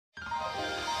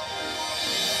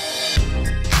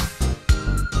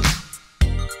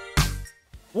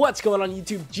What's going on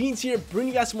YouTube? Jeans here,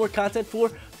 bringing you guys some more content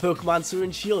for Pokemon Sword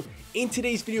and Shield. In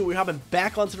today's video, we're hopping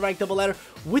back onto the ranked double ladder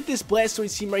with this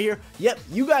Blastoise team right here. Yep,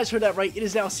 you guys heard that right. It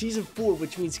is now Season 4,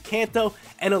 which means Kanto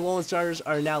and Alolan starters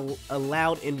are now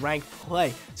allowed in ranked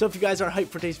play. So if you guys are hyped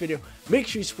for today's video, make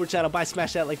sure you support the channel by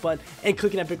smashing that like button and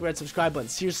clicking that big red subscribe button.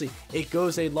 Seriously, it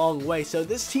goes a long way. So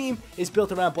this team is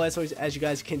built around Blastoise, as you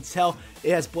guys can tell.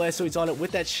 It has Blastoise on it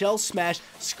with that Shell Smash,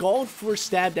 Scald for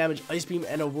stab damage, Ice Beam,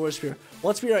 and Aurora Sphere.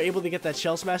 Once we are able to get that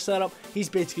Shell Smash set up, he's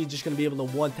basically just going to be able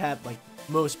to one-tap like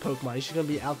most Pokemon. He's just going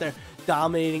to be out there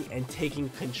dominating and taking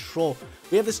control.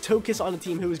 We have this Togekiss on the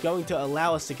team who is going to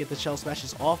allow us to get the Shell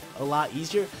Smashes off a lot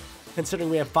easier,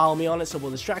 considering we have Follow Me on it, so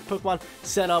we'll distract Pokemon,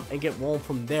 set up, and get rolling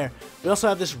from there. We also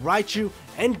have this Raichu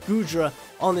and Goodra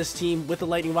on this team with the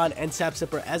Lightning Rod and Sap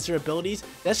Sipper as their abilities.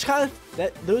 That's kind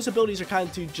of those abilities are kind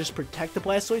of to just protect the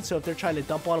Blastoise. So if they're trying to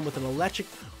dump on them with an electric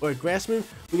or a grass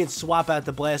move, we can swap out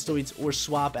the Blastoids or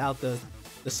swap out the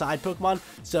side Pokemon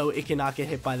so it cannot get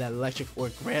hit by that electric or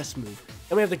grass move.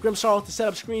 Then we have the Grimmsnarl to set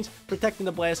up screens, protecting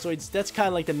the Blastoids. That's kind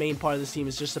of like the main part of this team,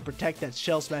 is just to protect that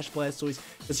Shell Smash Blastoise,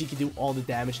 because he can do all the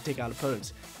damage and take out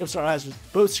opponents. Grimmsnarl has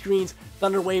both screens,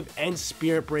 Thunder Wave, and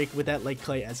Spirit Break with that Light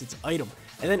Clay as its item.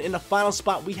 And then in the final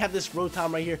spot, we have this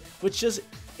Rotom right here, which just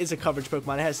is a coverage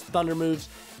Pokemon. It has Thunder moves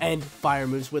and Fire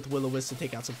moves with Will-O-Wisp to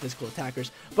take out some physical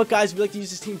attackers. But guys, if you'd like to use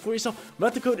this team for yourself,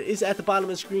 my code is at the bottom of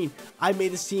the screen. I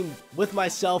made this team with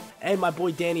myself, and my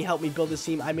boy Danny helped me build this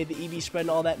team. I made the EV spread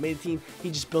and all that, made the team. He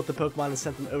just built the Pokemon and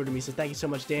sent them over to me. So thank you so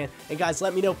much, Dan. And guys,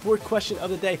 let me know for question of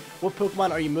the day, what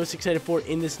Pokemon are you most excited for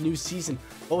in this new season?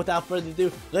 But without further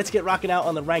ado, let's get rocking out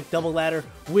on the ranked double ladder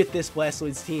with this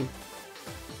Blastoise team.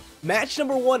 Match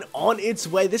number 1 on its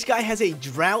way. This guy has a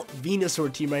Drought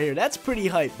Venusaur team right here. That's pretty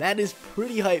hype. That is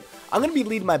pretty hype. I'm going to be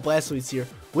leading my Blastoise here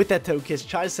with that Togekiss.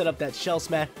 Try to set up that Shell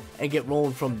Smash and get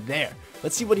rolling from there.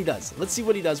 Let's see what he does. Let's see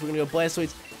what he does. We're going to go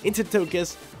Blastoise into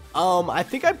Togekiss. I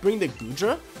think I bring the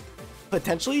Goodra,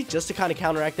 potentially, just to kind of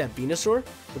counteract that Venusaur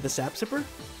with the Sap Sipper.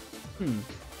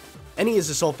 And he is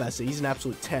a Soul Fest. He's an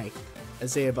absolute tank,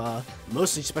 as they have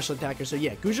mostly special attackers. So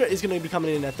yeah, Goodra is going to be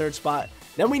coming in at 3rd spot.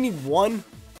 Then we need one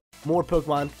more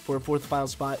Pokemon for a 4th final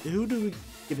spot. Who do we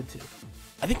give it to?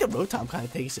 I think the Rotom kind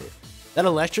of takes it. That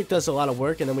electric does a lot of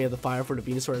work, and then we have the fire for the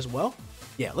Venusaur as well.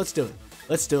 Yeah, let's do it.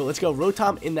 Let's do it. Let's go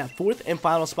Rotom in that 4th and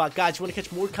final spot. Guys, you want to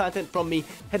catch more content from me,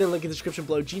 head to the link in the description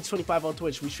below. Jeans25 on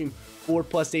Twitch. We stream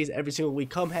 4+ days every single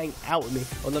week. Come hang out with me.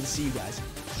 I'd love to see you guys.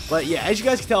 But yeah, as you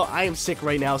guys can tell, I am sick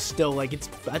right now still. Like,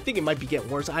 I think it might be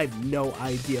getting worse. I have no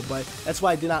idea, but that's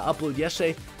why I did not upload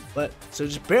yesterday. But so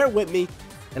just bear with me.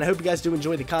 And I hope you guys do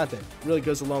enjoy the content. It really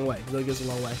goes a long way. It really goes a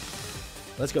long way.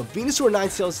 Let's go. Venusaur 9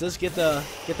 Sales does get the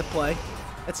play.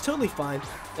 That's totally fine.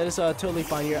 That is totally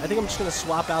fine here. I think I'm just gonna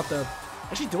swap out the.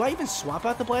 Actually, do I even swap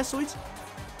out the Blastoids?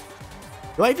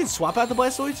 Do I even swap out the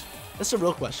Blastoids? That's the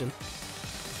real question.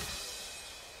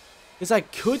 Because I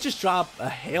could just drop a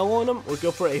Hail on them or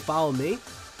go for a Follow Me.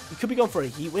 We could be going for a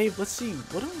Heat Wave. Let's see.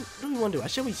 What do we want to do? I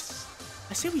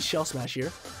say we Shell Smash here.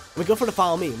 And we go for the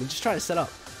Follow Me. And we just try to set up.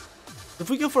 If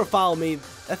we go for a Follow Me,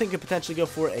 I think we could potentially go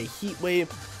for a Heat Wave,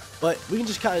 but we can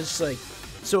just kind of just like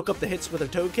soak up the hits with our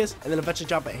Togekiss and then eventually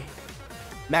drop a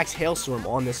Max Hailstorm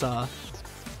on this on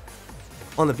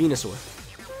the Venusaur.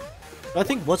 But I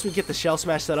think once we get the Shell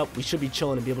Smash set up, we should be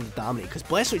chilling and be able to dominate, because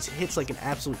Blastoise hits like an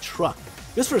absolute truck.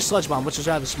 Goes for a Sludge Bomb, which was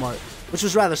rather smart,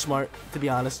 to be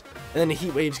honest. And then the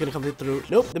Heat Wave's gonna come through.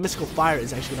 Nope, the Mystical Fire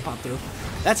is actually gonna pop through.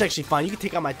 That's actually fine. You can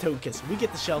take out my Togekiss. We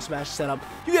get the Shell Smash set up.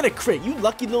 You get a crit. You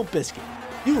lucky little biscuit.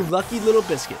 You lucky little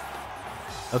biscuit.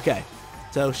 Okay,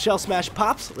 so Shell Smash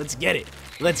pops. Let's get it.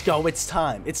 Let's go. It's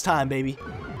time. It's time, baby.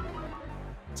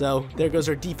 So there goes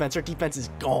our defense. Our defense is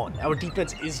gone. Our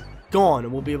defense is gone,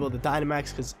 and we'll be able to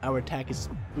Dynamax because our attack is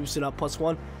boosted up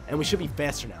 +1, and we should be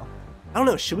faster now. I don't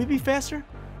know. Should we be faster?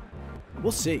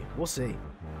 We'll see. We'll see.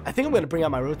 I think I'm going to bring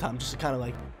out my Rotom just to kind of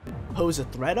like pose a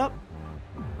threat up.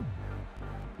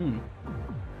 Do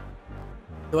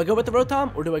I go with the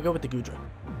Rotom or do I go with the Goodra?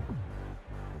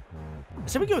 I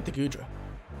say we go with the Goodra,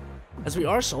 as we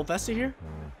are Soul Fested here,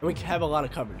 and we have a lot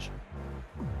of coverage.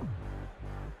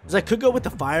 Because I could go with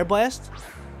the Fire Blast,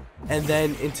 and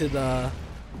then into the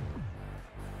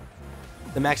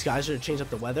Max Geyser to change up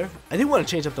the weather. I do want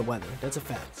to change up the weather. That's a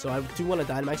fact. So I do want to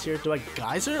Dynamax here. Do I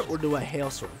Geyser or do I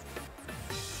Hailstorm?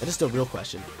 That is the real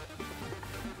question.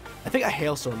 I think I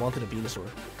Hailstorm onto the Venusaur.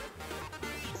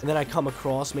 And then I come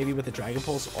across maybe with the Dragon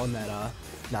Pulse on that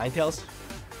Ninetales.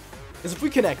 Because if we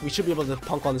connect, we should be able to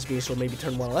punk on this Venusaur maybe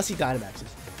turn 1, unless he Dynamaxes.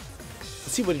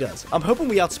 Let's see what he does. I'm hoping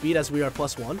we outspeed as we are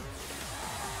 +1.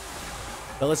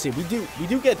 But let's see. We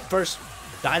do get first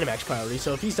Dynamax priority,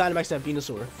 so if he's Dynamaxing that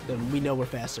Venusaur, then we know we're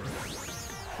faster.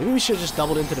 Maybe we should have just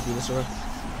doubled into the Venusaur.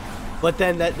 But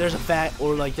then there's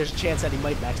a chance that he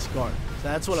might max guard. So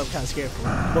that's what I'm kind of scared for.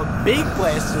 But big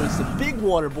Blastoise, the big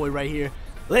water boy right here.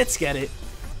 Let's get it.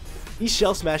 He's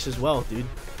shell smashed as well, dude.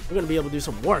 We're going to be able to do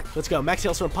some work. Let's go. Max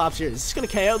Hailstorm pops here. Is this going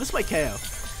to KO? This might KO.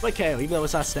 This might KO. Even though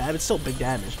it's not stab, it's still big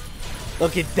damage.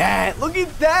 Look at that. Look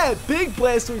at that. Big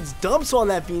Blastoise dumps on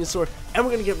that Venusaur. And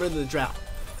we're going to get rid of the drought.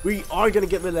 We are going to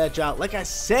get rid of that drought. Like I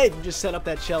said, you just set up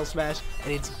that shell smash.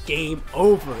 And it's game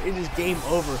over. It is game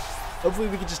over. Hopefully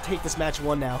we can just take this match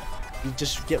 1 now. You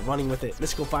just get running with it.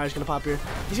 Mystical Fire is going to pop here.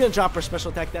 He's going to drop our special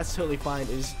attack. That's totally fine.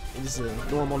 It is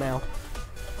normal now.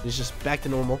 It's just back to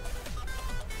normal.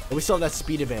 And we still have that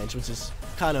speed advantage, which is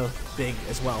kind of big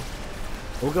as well.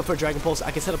 But we'll go for a Dragon Pulse. I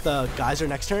can set up the Geyser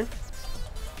next turn.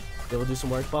 They will do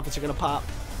some work. Buffets are going to pop.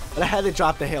 But I had to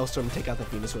drop the Hailstorm and take out the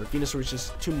Venusaur. Venusaur is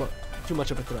just too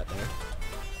much of a threat there.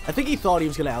 I think he thought he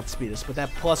was going to outspeed us, but that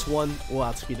 +1 will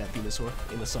outspeed that Venusaur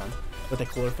in the sun with that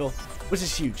chlorophyll, which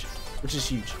is huge. Who's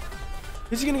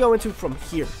he going to go into from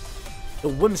here? The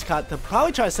Whimsicott to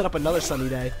probably try to set up another Sunny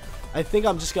Day. I think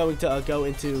I'm just going to go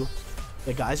into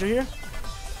the Geyser here.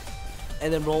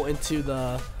 And then roll into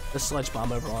the Sludge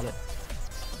Bomb over on it.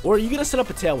 Or are you going to set up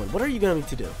a Tailwind? What are you going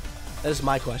to do? That is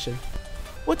my question.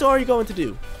 What are you going to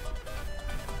do?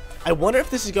 I wonder if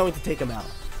this is going to take him out.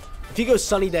 If he goes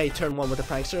Sunny Day turn 1 with the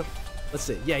Prankster. Let's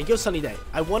see. Yeah, he goes Sunny Day.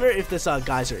 I wonder if this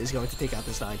Geyser is going to take out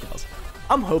this Ninetales.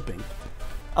 I'm hoping.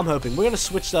 We're going to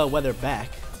switch the weather back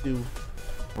to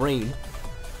rain.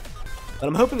 But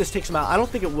I'm hoping this takes him out. I don't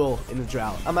think it will in the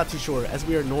drought. I'm not too sure, as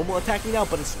we are normal attacking now,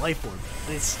 but it's Life Orb.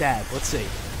 And it's stab. Let's see.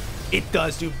 It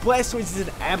does, dude. Blastoise is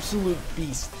an absolute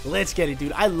beast. Let's get it,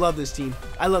 dude. I love this team.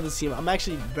 I'm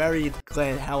actually very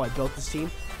glad how I built this team.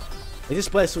 Like, this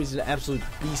Blastoise is an absolute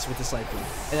beast with this Life Orb.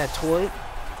 And that Torrent.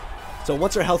 So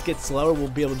once our health gets lower, we'll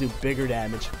be able to do bigger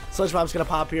damage. Sludge Bomb's going to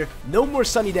pop here. No more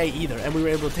Sunny Day either. And we were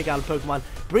able to take out a Pokemon.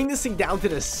 Bring this thing down to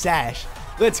the Sash.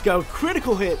 Let's go.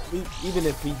 Critical hit. Even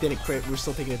if we didn't crit, we're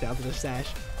still taking it down to the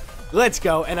Sash. Let's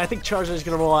go. And I think Charizard is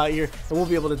going to roll out here. And we'll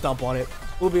be able to dump on it.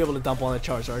 We'll be able to dump on the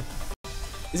Charizard.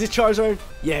 Is it Charizard?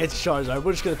 Yeah, it's Charizard.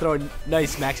 We're just going to throw a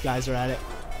nice Max Geyser at it.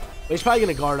 But he's probably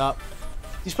going to guard up.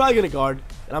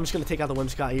 And I'm just going to take out the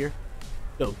Whimsicott here.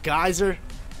 Go Geyser.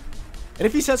 And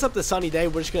if he sets up the Sunny Day,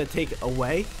 we're just going to take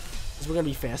away. Because we're going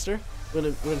to be faster. We're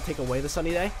going to take away the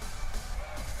Sunny Day.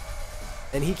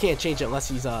 And he can't change it unless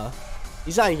he's not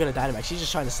even going to Dynamax. He's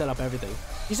just trying to set up everything.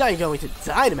 He's not even going to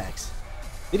Dynamax.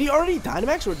 Did he already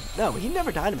Dynamax? Or no, he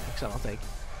never Dynamax, I don't think.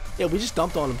 Yeah, we just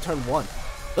dumped on him turn 1.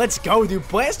 Let's go, dude.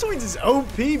 Blastoise is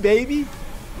OP, baby.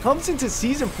 Comes into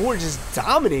Season 4, just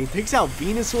dominating. Takes out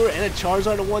Venusaur and a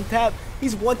Charizard in 1-tap.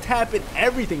 He's 1-tapping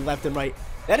everything left and right.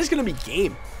 That is going to be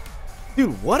game.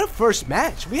 Dude, what a first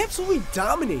match. We absolutely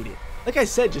dominated. Like I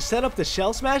said, just set up the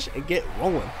Shell Smash and get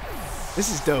rolling. This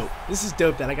is dope. This is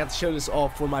dope that I got to show this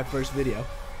off for my first video.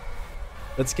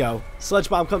 Let's go. Sludge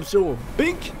Bomb comes through.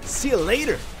 Bink. See you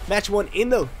later. Match 1 in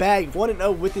the bag.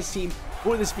 1-0 with this team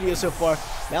for this video so far.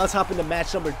 Now let's hop into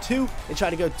match number 2 and try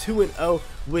to go 2-0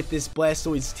 with this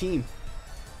Blastoise team.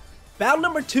 Battle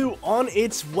number 2 on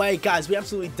its way. Guys, we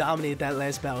absolutely dominated that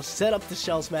last battle. Set up the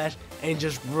Shell Smash and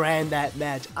just ran that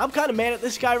match. I'm kind of mad at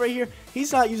this guy right here.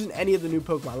 He's not using any of the new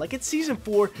Pokemon. Like, it's Season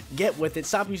 4. Get with it.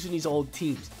 Stop using these old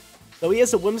teams. So he has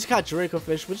the Whimsicott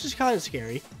Dracofish, which is kind of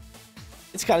scary.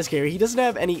 It's kind of scary. He doesn't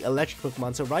have any electric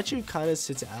Pokemon, so Raichu kind of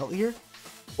sits out here.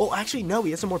 Well, actually, no.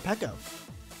 He has some more Pekka.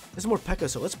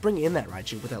 So let's bring in that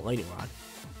Raichu with that Lightning Rod.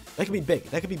 That could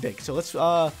be big. So let's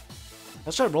try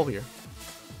to roll here.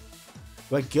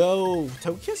 Do I go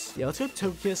Togekiss? Yeah, let's go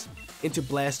Togekiss into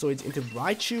Blastoise, into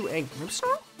Raichu and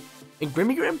Grimmsnarl? And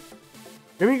Grimmigrim?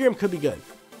 Grimmigrim could be good.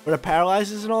 But it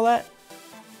paralyzes and all that?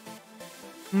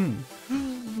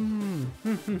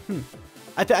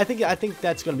 I think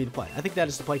that's going to be the play. I think that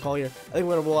is the play call here. I think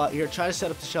we're going to roll out here, try to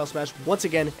set up the Shell Smash once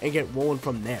again, and get rolling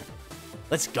from there.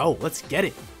 Let's go. Let's get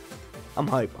it. I'm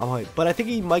hyped. But I think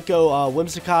he might go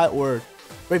Whimsicott or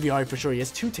Braviary for sure. He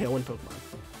has 2 Tailwind Pokemon.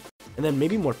 And then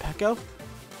maybe more Pekko.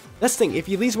 That's the thing. If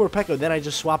he leaves more Pekko, then I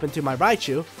just swap into my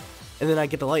Raichu. And then I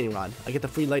get the Lightning Rod. I get the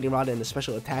free Lightning Rod and the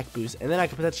special attack boost. And then I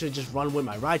can potentially just run with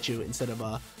my Raichu instead of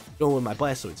going with my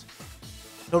Blastoise.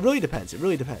 So it really depends.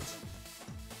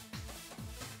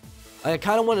 I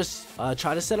kind of want to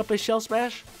try to set up a Shell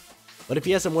Smash. But if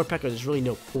he has some more Pekko, there's really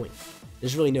no point.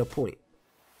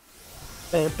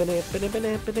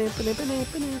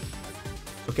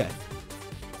 Okay.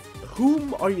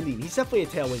 Whom are you leading? He's definitely a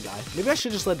Tailwind guy. Maybe I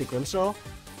should just let the Grimmsnarl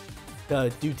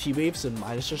do T-Waves and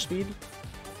minus their speed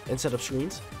and set up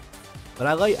screens. But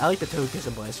I like the Togekiss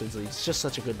and Blastoise lead. It's just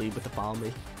such a good lead with the Follow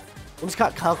Me.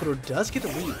 Whimsicott Conqueror does get the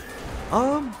lead.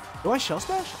 Do I Shell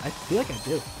Smash? I feel like I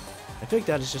do. I feel like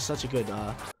that is just such a good,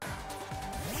 I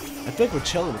feel like we're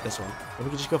chilling with this one. Or we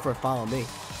could just go for a Follow Me. I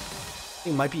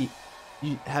think it might be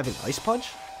having Ice Punch.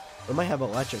 Or it might have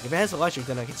Electric. If it has Electric,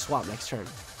 then I can swap next turn.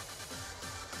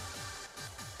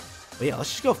 But yeah,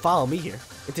 let's just go Follow Me here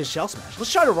into Shell Smash.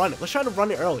 Let's try to run it. Let's try to run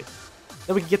it early.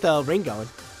 Then we can get the ring going.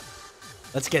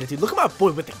 Let's get it, dude. Look at my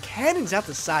boy with the cannons out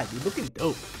the side, dude. Looking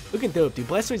dope. Looking dope, dude.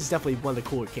 Blastoise is definitely one of the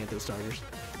cooler Kanto starters.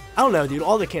 I don't know, dude.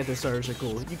 All the Kanto starters are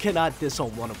cool. You cannot diss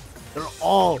on one of them. They're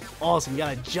all awesome. You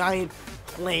got a giant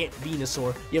plant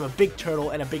Venusaur. You have a big turtle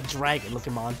and a big dragon. Look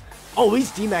him on. Oh,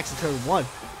 he's D-Max in turn 1.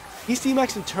 He's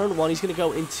D-Max in turn 1. He's going to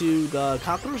go into the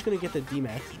Conqueror's going to get the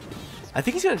D-Max. I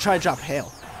think he's going to try to drop Hail.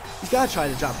 He's got to try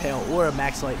to drop Hail or a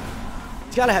Max Light.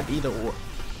 He's got to have either or.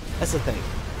 That's the thing.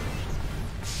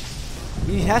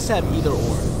 He has to have either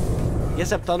or. He has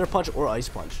to have Thunder Punch or Ice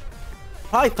Punch.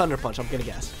 Probably Thunder Punch, I'm going to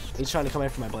guess. He's trying to come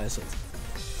after my Blastoise.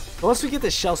 But once we get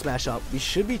this Shell Smash up, we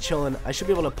should be chilling. I should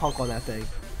be able to punk on that thing.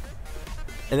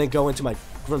 And then go into my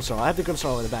Grimmsnarl. I have the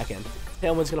Grimmsnarl in the back end.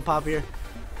 Tailwind's going to pop here.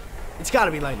 It's got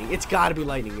to be Lightning. It's got to be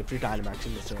Lightning if you're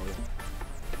Dynamaxing this early.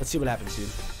 Let's see what happens, dude.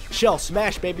 Shell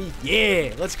Smash, baby.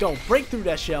 Yeah, let's go. Break through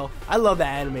that shell. I love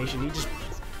that animation. He just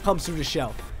comes through the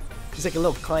shell. He's like a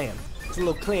little clam. He's a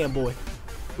little clam boy.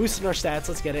 Boosting our stats.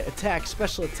 Let's get it. Attack,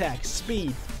 special attack,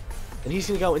 speed. And he's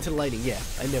going to go into the Lightning. Yeah,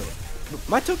 I knew it.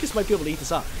 My Togekiss might be able to eat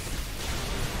this up.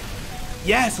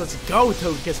 Yes, let's go,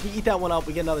 Togekiss. We eat that one up.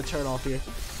 We get another turn off here.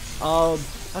 How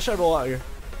should I roll out here?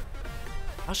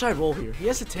 How should I roll here? He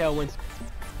has a Tailwind.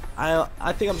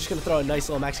 I think I'm just going to throw a nice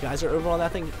little Max Geyser over on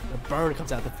that thing. The burn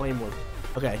comes out, the Flame Orb.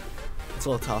 Okay, it's a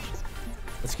little tough.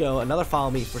 Let's go. Another Follow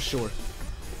Me for sure.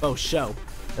 Oh, show.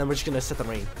 And then we're just going to set the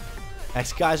rain.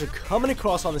 Max Geyser coming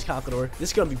across on this Conqueror. This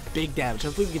is going to be big damage.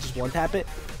 Hopefully we can just one-tap it.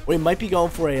 Or he might be going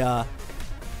for a,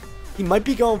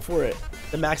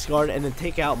 the Max Guard, and then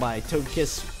take out my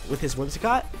Togekiss with his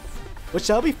Whimsicott. Which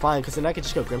that'll be fine, because then I can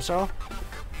just go Grimmsnarl.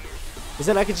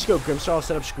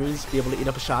 Set up screens, be able to eat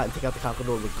up a shot, and take out the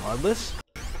Conqueror regardless.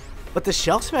 But the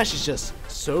Shell Smash is just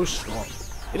so strong.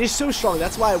 It is so strong.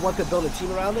 That's why I want to build a team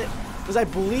around it. Because I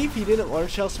believe he didn't learn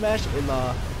Shell Smash in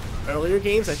the earlier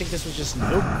games. I think this was just new.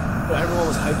 But everyone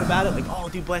was hyped about it. Like, oh,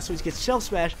 dude, Blastoise gets Shell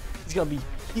Smash. He's going to be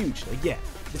huge. Like, yeah,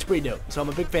 it's pretty dope. So I'm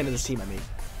a big fan of this team I made.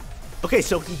 Okay,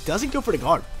 so he doesn't go for the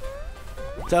guard.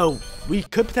 So we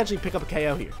could potentially pick up a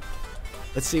KO here.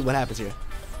 Let's see what happens here.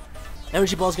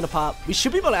 Energy Ball is going to pop. We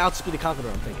should be able to outspeed the Conqueror,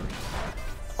 I'm thinking.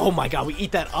 Oh my god, we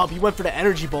eat that up. He went for the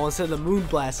Energy Ball instead of the Moon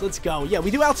Blast. Let's go. Yeah,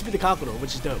 we do outspeed the Conqueror,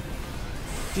 which is dope.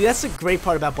 See, that's the great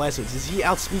part about Blastoise, is he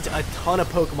outspeeds a ton of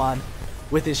Pokemon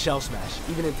with his Shell Smash,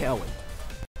 even in Tailwind.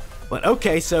 But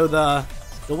okay, so the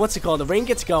what's it called? The rain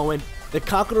gets going. The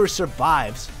Conqueror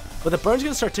survives. But the burn's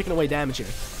going to start taking away damage here.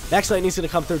 Max Lightning's going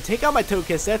to come through. Take out my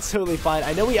Togekiss. That's totally fine.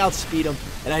 I know we outspeed him,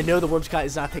 and I know the Whimsicott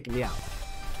is not taking me out.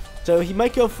 So he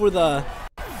might go for the...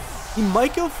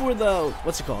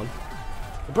 What's it called?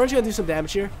 The burn's going to do some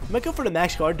damage here. He might go for the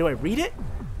Max Guard. Do I read it?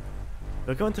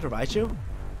 Do I go into the Raichu?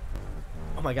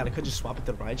 Oh my god, I could just swap it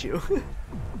to the Raichu.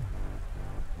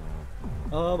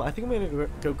 I think I'm going to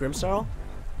go Grimmsnarl.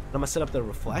 I'm going to set up the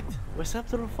Reflect. Do I set up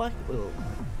the Reflect? Ugh.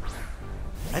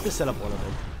 I have to set up one of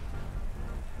them.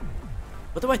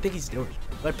 What do I think he's doing?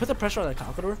 Do I put the pressure on the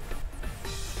Conqueror?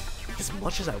 As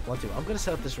much as I want to. I'm going to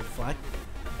set up this Reflect.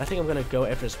 I think I'm going to go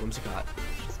after this Whimsicott.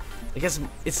 I guess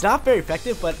it's not very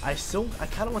effective, but I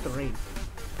kind of want the rain.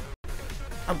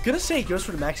 I'm going to say it goes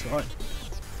for the Max Guard.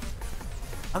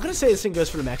 I'm going to say this thing goes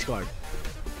for the Max Guard.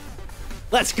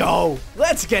 Let's go.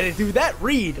 Let's get it, dude. That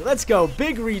read. Let's go.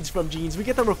 Big reads from Jeans. We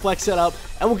get the Reflect set up,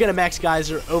 and we'll get a Max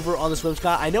Geyser over on this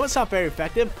Whimsicott. I know it's not very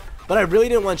effective, but I really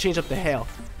didn't want to change up the Hail.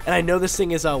 And I know this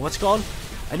thing is, what's it called?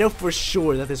 I know for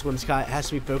sure that this Whimsicott has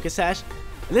to be Focus Sash.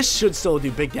 And this should still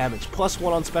do big damage.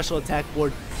 +1 on special attack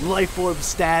board. Life Orb,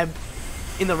 stab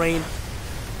in the rain.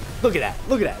 Look at that.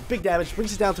 Look at that. Big damage.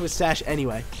 Brings it down to his Sash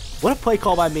anyway. What a play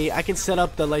call by me. I can set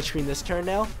up the Light Screen this turn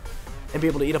now and be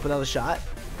able to eat up another shot.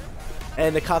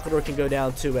 And the Conqueror can go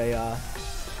down to a,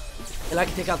 and I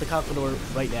can take out the Conqueror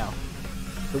right now.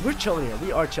 So we're chilling here.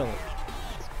 We are chilling.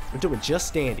 We're doing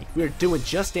just dandy. We're doing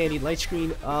just dandy. Light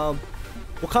Screen. Well,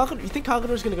 Conqueror, you think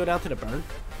Conqueror is going to go down to the burn?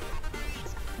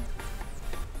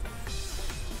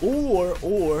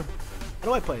 Or, how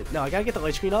do I play it? No, I got to get the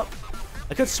Light Screen up.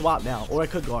 I could swap now, or I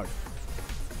could guard.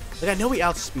 Like, I know we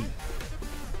outspeed.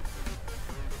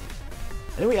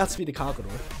 I know we outspeed the Conqueror.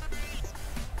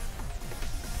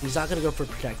 He's not going to go for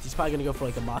Protect. He's probably going to go for,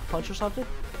 like, a Mach Punch or something.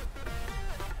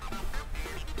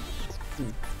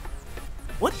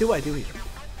 What do I do here?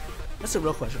 That's a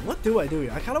real question. What do I do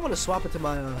here? I kind of want to swap it to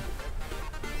my,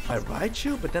 I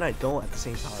Raichu, but then I don't at the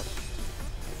same time.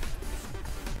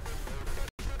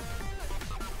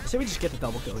 I say we just get the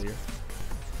double kill here.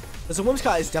 Because the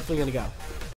Whimsicott is definitely going to go.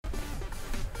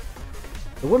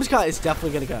 The Whimsicott is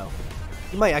definitely going to go.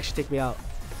 He might actually take me out.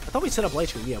 I thought we set up Light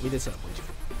Screen. Yeah, we did set up Light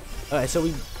Screen. Alright, so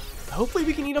hopefully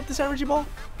we can eat up this energy ball.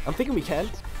 I'm thinking we can.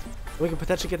 We can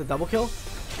potentially get the double kill.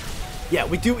 Yeah,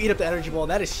 we do eat up the energy ball.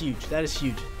 That is huge. That is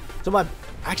huge. So will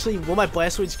my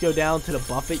Blastoise go down to the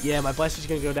Buffet? Yeah, my Blastoise is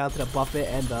going to go down to the Buffet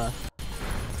and the...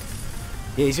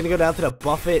 Yeah, he's going to go down to the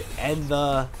Buffet and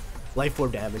the Life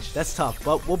Orb damage. That's tough.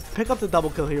 But we'll pick up the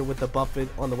double kill here with the Buffet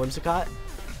on the Whimsicott.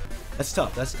 That's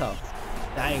tough. That's tough.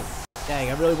 Dang. Dang,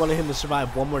 I really wanted him to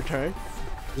survive one more turn.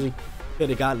 We could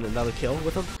have gotten another kill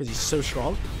with him because he's so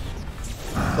strong.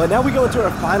 But now we go into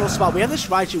our final spot. We have this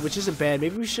Raichu, which isn't bad.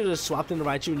 Maybe we should have swapped into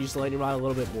Raichu and used the Lightning Rod a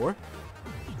little bit more.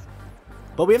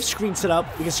 But we have Screen set up.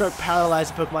 We can start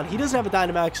paralyzing Pokemon. He doesn't have a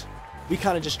Dynamax. We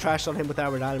kind of just trashed on him with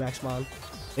our Dynamax Mon.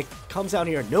 It comes down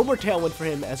here. No more Tailwind for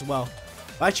him as well.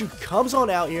 Raichu comes on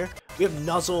out here. We have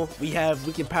Nuzzle. We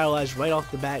can paralyze right off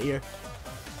the bat here.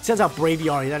 Sends out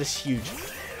Braviary. That is huge.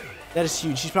 That is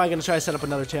huge. He's probably going to try to set up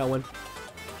another Tailwind.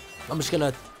 I'm just going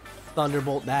to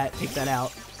Thunderbolt that, take that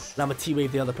out. And I'm going to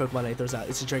T-Wave the other Pokemon that he throws out.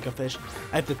 It's a Draco Fish.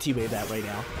 I have to T-Wave that right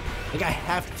now. Like, I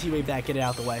have to T-Wave that, get it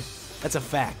out of the way. That's a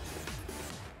fact.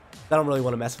 I don't really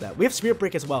want to mess with that. We have Spirit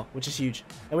Break as well, which is huge.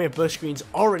 And we have both screens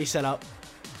already set up.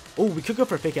 Oh, we could go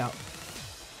for a Fake Out.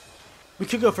 We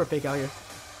could go for a Fake Out here.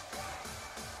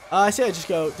 I say I just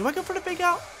go... Do I go for the Fake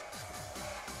Out?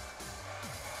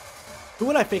 Who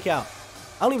would I Fake Out?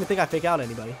 I don't even think I Fake Out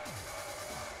anybody.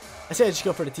 I say I just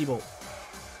go for the T-Bolt.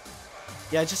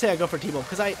 Yeah, I just say I go for T-Bolt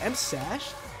because I am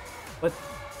Sash, but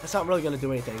that's not really going to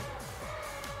do anything.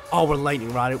 Oh, we're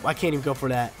Lightning Rod. I can't even go for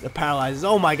that. The Paralyzes.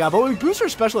 Oh my god, but we boost our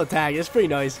special attack. It's pretty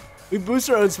nice. We boost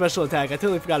our own special attack. I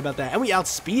totally forgot about that. And we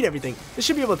outspeed everything. This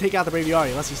should be able to take out the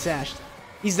Braviary unless he's Sashed.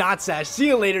 He's not Sashed. See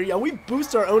you later. Yo, we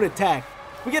boost our own attack.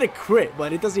 We get a crit,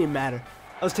 but it doesn't even matter.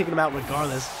 I was taking him out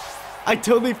regardless. I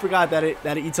totally forgot that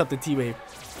it eats up the T-Wave.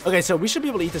 Okay, so we should be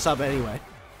able to eat this up anyway.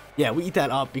 Yeah, we eat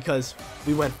that up because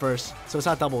we went first, so it's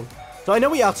not doubled. So I know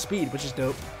we outspeed, which is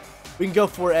dope. We can go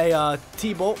for a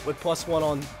T-Bolt with +1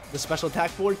 on the special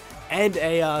attack board and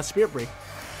a Spirit Break.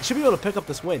 We should be able to pick up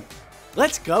this win.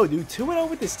 Let's go, dude. 2-0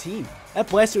 with this team. That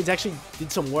Blastoise actually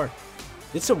did some work.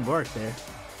 Did some work there.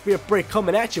 Spirit Break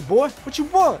coming at you, boy. What you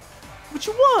want? What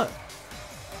you want?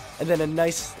 And then a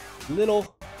nice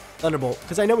little Thunderbolt,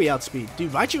 because I know we outspeed.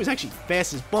 Dude, Raichu is actually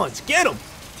fast as buns. Get him!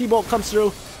 T-Bolt comes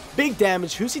through. Big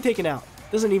damage. Who's he taking out?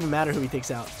 Doesn't even matter who he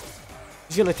takes out.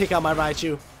 He's going to take out my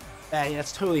Raichu. Bang,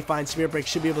 that's totally fine. Spirit Break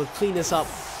should be able to clean this up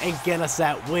and get us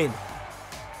that win.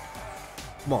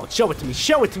 Come on, show it to me.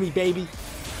 Show it to me, baby.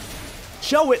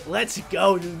 Show it. Let's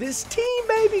go, dude. This team,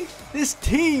 baby. This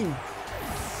team.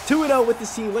 2-0 with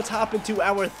this team. Let's hop into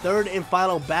our third and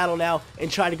final battle now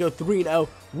and try to go 3-0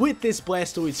 with this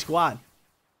Blastoise squad.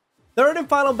 Third and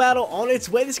final battle on its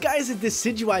way. This guy is a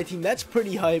Decidueye team. That's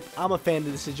pretty hype. I'm a fan of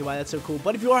the Decidueye. That's so cool.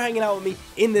 But if you are hanging out with me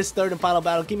in this third and final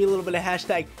battle, give me a little bit of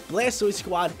hashtag Blastoise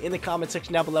Squad in the comment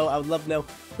section down below. I would love to know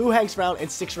who hangs around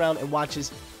and sticks around and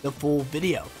watches the full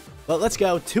video. But let's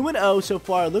go. 2-0 so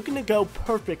far. Looking to go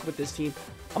perfect with this team.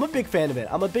 I'm a big fan of it.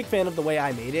 I'm a big fan of the way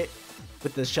I made it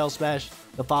with the Shell Smash.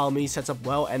 The Follow Me sets up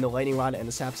well, and the Lightning Rod and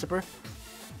the Sap Sipper.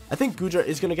 I think Goodra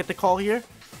is going to get the call here,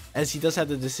 as he does have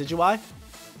the Decidueye.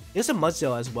 He has a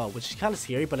Mudsdale as well, which is kind of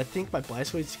scary, but I think my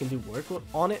Blastoise can do work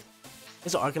on it.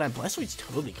 There's an Arcanine. Blastoise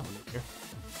totally coming in here.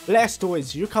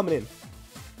 Blastoise, you're coming in.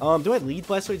 Do I lead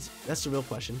Blastoise? That's the real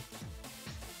question.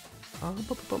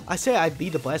 I say I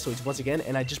lead the Blastoise once again,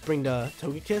 and I just bring the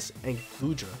Togekiss and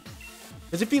Goodra.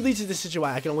 Because if he leads to the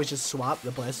Decidueye, I can always just swap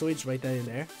the Blastoise right then and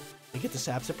there and get the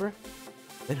Sap Sipper.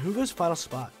 Then who goes final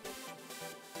spot?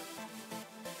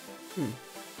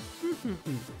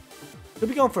 Could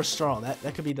be going for a Snarl.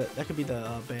 That could be the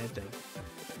bad thing.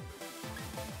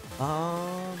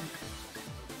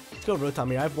 Let's go Rotom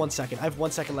here. I have 1 second. I have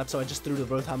 1 second left, so I just threw the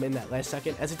Rotom in that last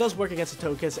second, as it does work against the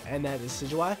Togekiss and that is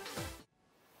Decidueye.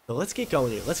 So let's get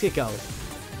going here. Let's get going.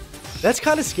 That's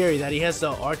kind of scary that he has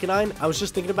the Arcanine. I was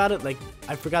just thinking about it. Like,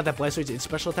 I forgot that Blastoise is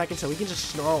special attacking, so we can just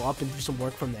Snarl up and do some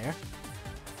work from there.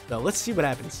 So let's see what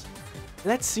happens.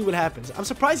 Let's see what happens. I'm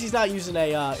surprised he's not using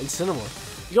a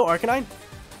Incineroar. You go Arcanine.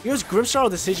 He goes Grimmsnarl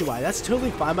with Decidueye. That's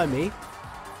totally fine by me.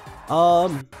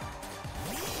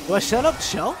 Do I set up the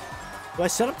shell? Do I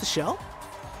set up the shell?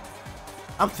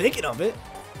 I'm thinking of it.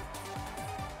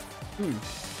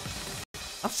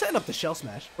 I'm setting up the Shell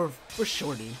Smash for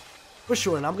sure, dude. For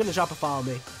sure, and I'm gonna drop a Follow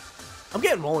Me. I'm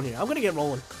getting rolling here. I'm gonna get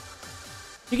rolling.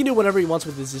 He can do whatever he wants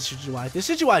with this Decidueye. This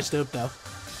Decidueye is dope, though.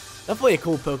 Definitely a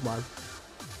cool Pokemon.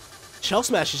 Shell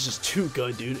Smash is just too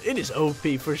good, dude. It is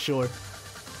OP for sure.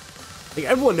 Like,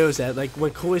 everyone knows that. Like,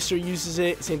 when Cloyster uses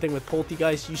it, same thing with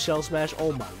Poltegeist, use Shell Smash.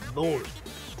 Oh my lord.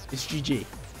 It's GG.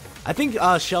 I think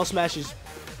Shell Smash is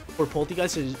for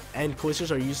Poltegeist and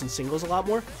Cloysters are used in singles a lot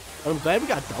more. But I'm glad we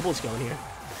got doubles going here.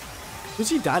 Who's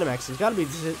he Dynamax? It's gotta be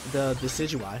the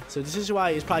Decidueye. So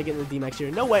Decidueye is probably getting the D-Max here.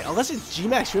 No way, unless it's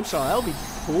G-Max Grimmsnarl. That would be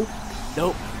cool.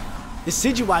 Nope.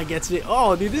 Decidueye gets it.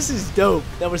 Oh, dude, this is dope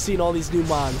that we're seeing all these new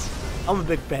mons. I'm a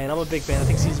big fan. I think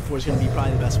Season 4 is gonna be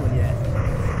probably the best one yet.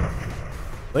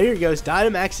 But here he goes.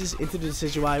 Dynamaxes into the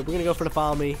Decidueye. We're gonna go for the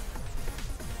Follow Me.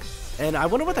 And I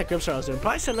wonder what that Grimmsnarl is doing.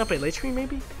 Probably setting up a late screen,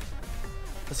 maybe?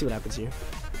 Let's see what happens here.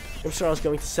 Grimmsnarl is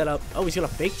going to set up. Oh, he's gonna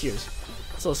Fake Tears.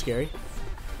 That's a little scary.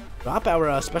 Drop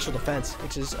our special defense,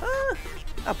 which is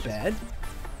not bad.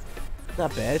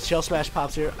 Not bad. Shell Smash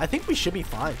pops here. I think we should be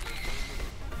fine.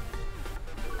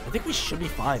 I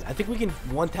think we can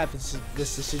one-tap this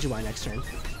Decidueye next turn.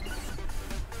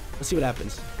 Let's see what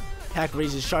happens. Attack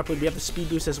raises sharply. We have the speed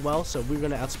boost as well, so we're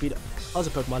going to outspeed other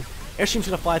Pokemon. Airstream's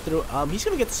going to fly through. He's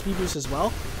going to get the speed boost as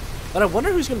well. But I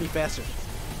wonder who's going to be faster.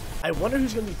 I'm going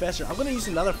to use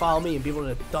another Follow Me and be able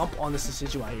to dump on this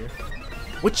Decidueye here.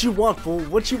 What you want, fool?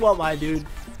 What you want, my dude?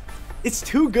 It's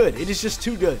too good. It is just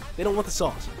too good. They don't want the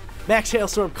sauce. Max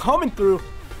Hailstorm coming through.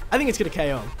 I think it's going to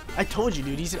KO him. I told you,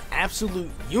 dude. He's an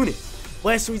absolute unit.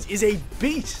 Blastoise is a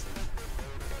beast.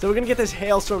 So we're going to get this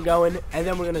Hailstorm going, and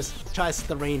then we're going to try to set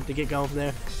the Rain to get going from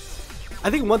there.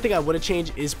 I think one thing I would have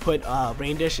changed is put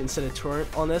Rain Dish instead of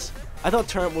Torrent on this. I thought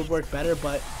Torrent would work better,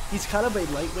 but he's kind of a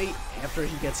lightweight after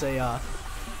he gets a...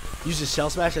 uses Shell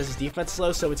Smash as his defense is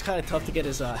low, so it's kind of tough to get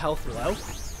his health low.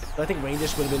 So I think Rain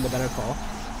Dish would have been the better call.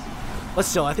 But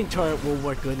still, I think Torrent will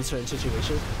work good in certain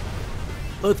situations.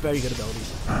 Both very good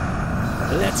abilities.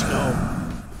 Let's go.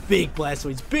 Big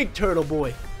Blastoise, big turtle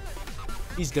boy.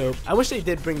 He's dope. I wish they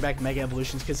did bring back Mega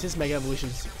Evolutions, because his Mega Evolution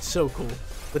is so cool.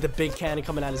 With the big cannon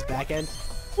coming out his back end.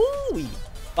 Woo-wee.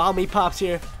 Follow Me pops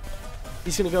here.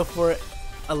 He's going to go for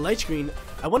a Light Screen.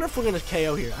 I wonder if we're going to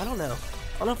KO here. I don't know.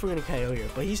 I don't know if we're going to KO here,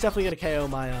 but he's definitely going to KO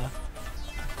my,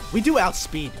 We do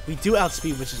outspeed. Which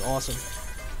is awesome.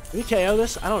 Can we KO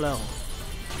this? I don't know.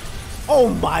 Oh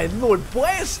my lord,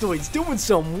 Blastoise doing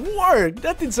some work.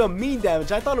 That did some mean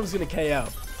damage. I thought it was going to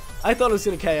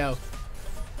KO.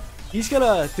 He's going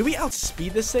to... Do we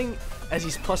outspeed this thing as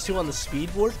he's +2 on the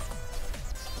speed board?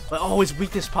 But, oh, his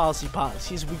weakness policy pops.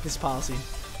 His weakness policy.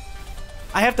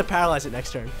 I have to paralyze it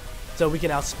next turn so we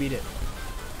can outspeed it.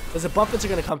 Because the Buffets are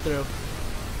going to come through.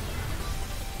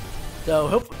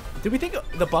 So, do we think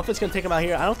the Buffet's going to take him out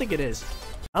here? I don't think it is.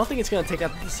 I don't think it's going to take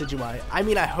out the Decidueye. I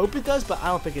mean, I hope it does, but I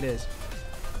don't think it is.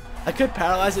 I could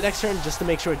paralyze it next turn just to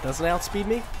make sure it doesn't outspeed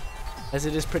me, as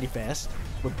it is pretty fast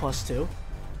with +2.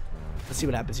 Let's see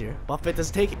what happens here. Buffet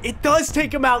doesn't take it. It does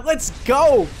take him out. Let's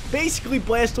go. Basically,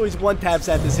 Blastoise one-taps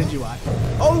at the Decidueye.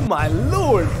 Oh, my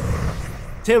lord.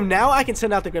 Tim, now I can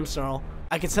send out the Grimmsnarl.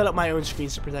 I can set up my own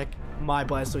screens to protect my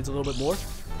Blastoise a little bit more.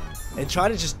 And try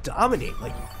to just dominate.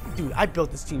 Like, dude, I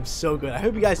built this team so good. I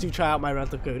hope you guys do try out my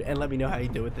rental code and let me know how you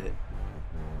do with it.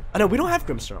 I know, we don't have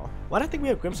Grimmsnarl. Why do I think we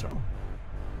have Grimmsnarl?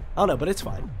 I don't know, but it's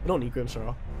fine. We don't need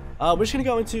Grimmsnarl. We're just going to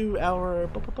go into our...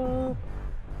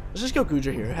 Let's just go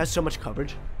Goodra here. It has so much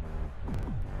coverage.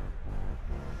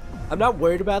 I'm not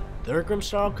worried about their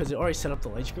Grimmsnarl because it already set up the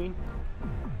light screen.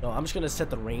 So I'm just going to set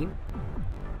the Rain.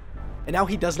 And now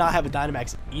he does not have a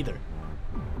Dynamax either.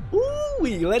 Ooh,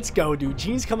 let's go, dude.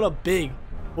 Gene's coming up big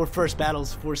for first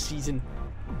battles for Season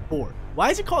 4. Why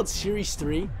is it called Series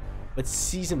 3, but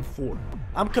Season 4?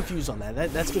 I'm confused on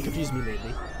that. That's been confusing me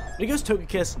lately. But he goes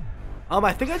Togekiss.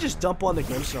 I think I just dump on the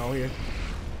Grimmsnarl here.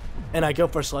 And I go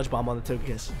for a Sludge Bomb on the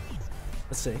Togekiss.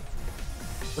 Let's see.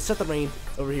 Let's set the Rain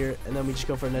over here, and then we just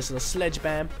go for a nice little Sledge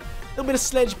Bam. A little bit of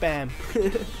Sledge Bam.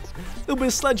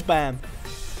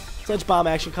 Sludge Bomb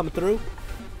action coming through.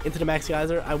 Into the Max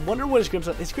Geyser. I wonder what his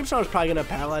Grimmsnarl... His Grimmsnarl is probably going to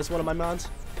paralyze one of my mons.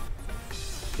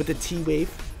 With the T-Wave.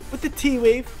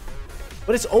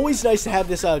 But it's always nice to have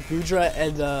this Goodra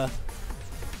and the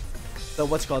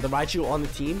what's it called? The Raichu on the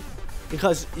team.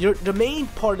 Because the main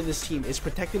part of this team is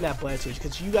protecting that Blastoise.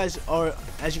 Because you guys are...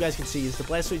 As you guys can see, is the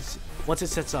Blastoise... Once it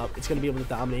sets up, it's going to be able to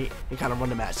dominate and kind of run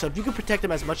the match. So if you can protect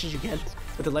them as much as you can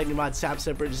with the Lightning Rod, Sap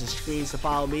Separages, the screens, the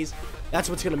Follow Me's, that's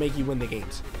what's going to make you win the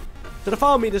games. So the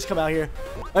Follow Me just come out here.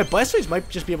 Alright, Blastoise might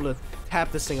just be able to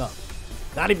tap this thing up.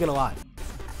 Not even gonna lie.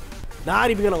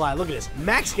 Look at this.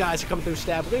 Max guys are coming through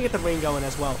stab. We're gonna get the Rain going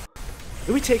as well.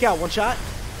 Do we take out one shot?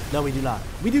 No, we do not.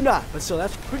 But still,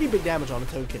 that's pretty big damage on the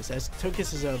Togekiss, as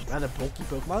Togekiss is a rather bulky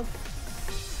Pokemon.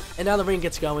 And now the Rain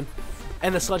gets going.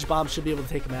 And the Sludge Bomb should be able to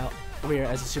take him out over here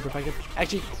as a super effective.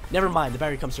 Actually, never mind. The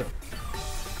Babiri comes through.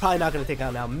 Probably not going to take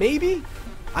out now. Maybe?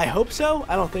 I hope so.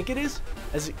 I don't think it is,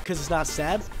 because it's not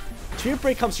stab. Spirit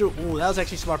Break comes through. Ooh, that was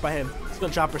actually smart by him. He's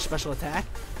going to drop her special attack.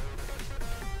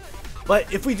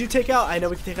 But if we do take out, I know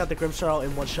we can take out the Grimmsnarl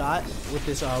in one shot with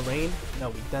this rain.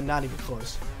 No, we're not even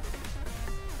close.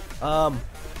 We're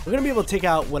going to be able to take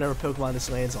out whatever Pokemon this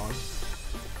lands on.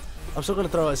 I'm still going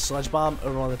to throw a Sludge Bomb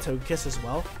over on the Togekiss as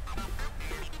well.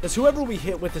 Because whoever we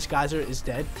hit with this geyser is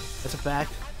dead. That's a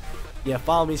fact. Yeah,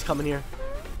 Follow Me's coming here.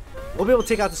 We'll be able to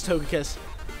take out this Togekiss.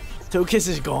 Togekiss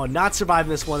is gone. Not surviving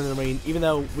this one in the rain. Even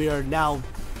though we are now...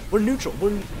 We're neutral.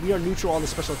 We are neutral on the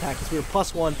special attack. Because we were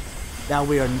 +1. Now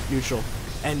we are neutral.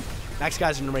 And Max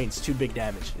Geyser in the rain is too big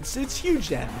damage. It's huge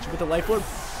damage with the Life Orb.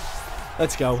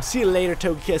 Let's go. See you later,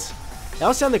 Togekiss.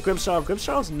 Now it's down to Grimmsnarl.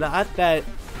 Grimmsnarl's not that,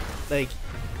 like,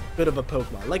 good of a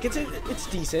Pokemon. Like, it's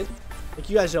decent. Like,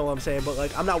 you guys know what I'm saying, but,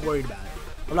 like, I'm not worried about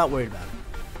it. I'm not worried about it.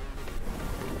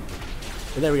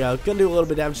 And there we go. Gonna do a little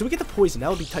bit of damage. So we get the poison. That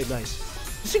would be type nice.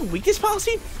 This thing weakness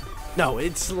policy? No,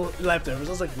 it's leftovers.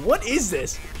 I was like, what is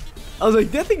this? I was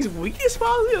like, that thing's weakness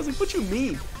policy? I was like, what you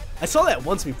mean? I saw that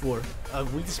once before.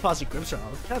 Weakness policy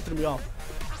Grimmsnarl. It kind of threw me off.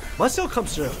 Mudsdale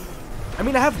comes through. I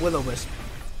mean, I have Will-O-Wisp.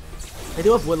 I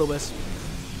do have Will-O-Wisp,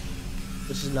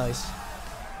 which is nice.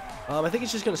 I think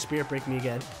it's just gonna Spirit Break me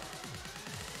again.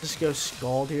 Just go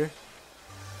Scald here.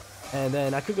 And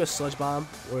then I could go Sludge Bomb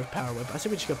or Power Whip. I say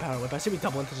we just go Power Whip. I say we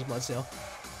double into this Mudsdale.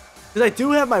 Because I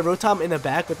do have my Rotom in the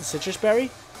back with the Sitrus Berry.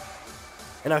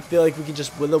 And I feel like we can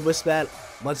just Will-O-Wisp that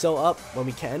Mudsdale up when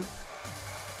we can.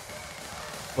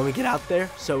 When we get out there.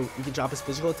 So we can drop his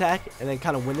physical attack and then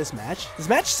kind of win this match. This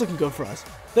match is looking good for us.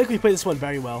 I think we played this one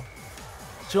very well.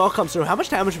 So it all comes through. How much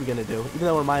damage are we going to do? Even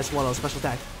though we're -1 on special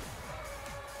attack.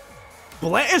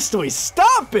 Blastoise,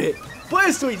 stop it!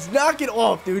 Blastoise, knock it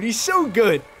off, dude. He's so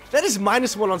good. That is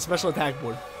 -1 on special attack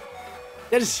board.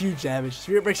 That is huge damage.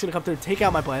 Spirit Break's gonna come through and take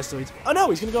out my Blastoise. Oh no,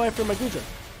 he's gonna go after my Goodra.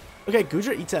 Okay,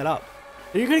 Goodra eats that up.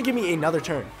 You're gonna give me another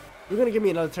turn. You're gonna give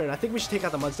me another turn. I think we should take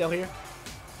out the Mudsdale here.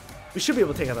 We should be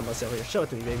able to take out the Mudsdale here. Show it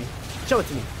to me, baby. Show it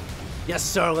to me. Yes,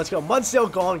 sir. Let's go.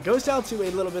 Mudsdale gone. Goes down to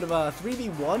a little bit of a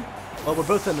 3v1. Well, we're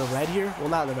both in the red here. Well,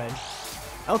 not in the red.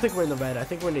 I don't think we're in the red. I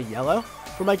think we're in the yellow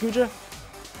for my Goodra.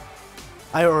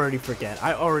 I already forget.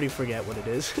 I already forget what it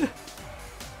is.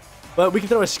 But we can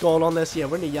throw a Scald on this. Yeah,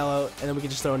 we're in the yellow. And then we can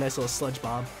just throw a nice little Sludge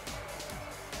Bomb.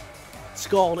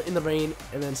 Scald in the rain.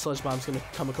 And then Sludge Bomb's going to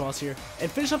come across here.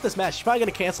 And finish up this match. She's probably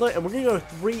going to cancel it. And we're going to go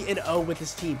 3-0 with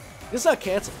this team. This is not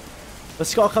canceled. But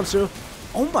Scald comes through.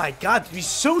 Oh my god. He's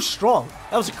so strong.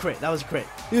 That was a crit. That was a crit.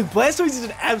 Dude, Blastoise is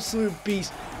an absolute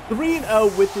beast. 3-0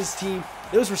 with this team.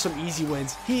 Those were some easy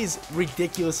wins. He is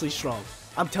ridiculously strong.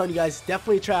 I'm telling you guys,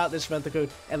 definitely try out this rental code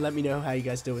and let me know how you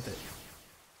guys do with it.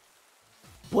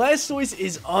 Blastoise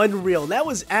is unreal. That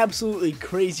was absolutely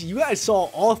crazy. You guys saw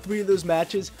all 3 of those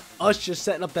matches, us just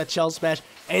setting up that Shell Smash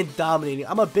and dominating.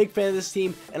 I'm a big fan of this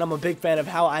team, and I'm a big fan of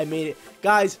how I made it.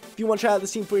 Guys, if you want to try out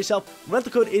this team for yourself,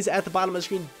 rental code is at the bottom of the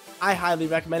screen. I highly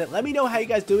recommend it. Let me know how you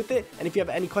guys do with it, and if you have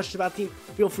any questions about the team,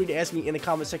 feel free to ask me in the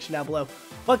comment section down below.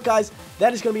 But guys,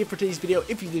 that is going to be it for today's video.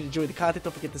 If you did enjoy the content,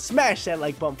 don't forget to smash that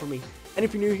like button for me. And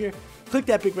if you're new here, click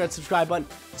that big red subscribe button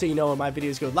so you know when my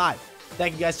videos go live.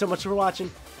 Thank you guys so much for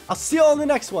watching. I'll see you all in the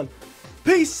next one.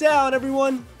 Peace out,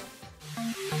 everyone.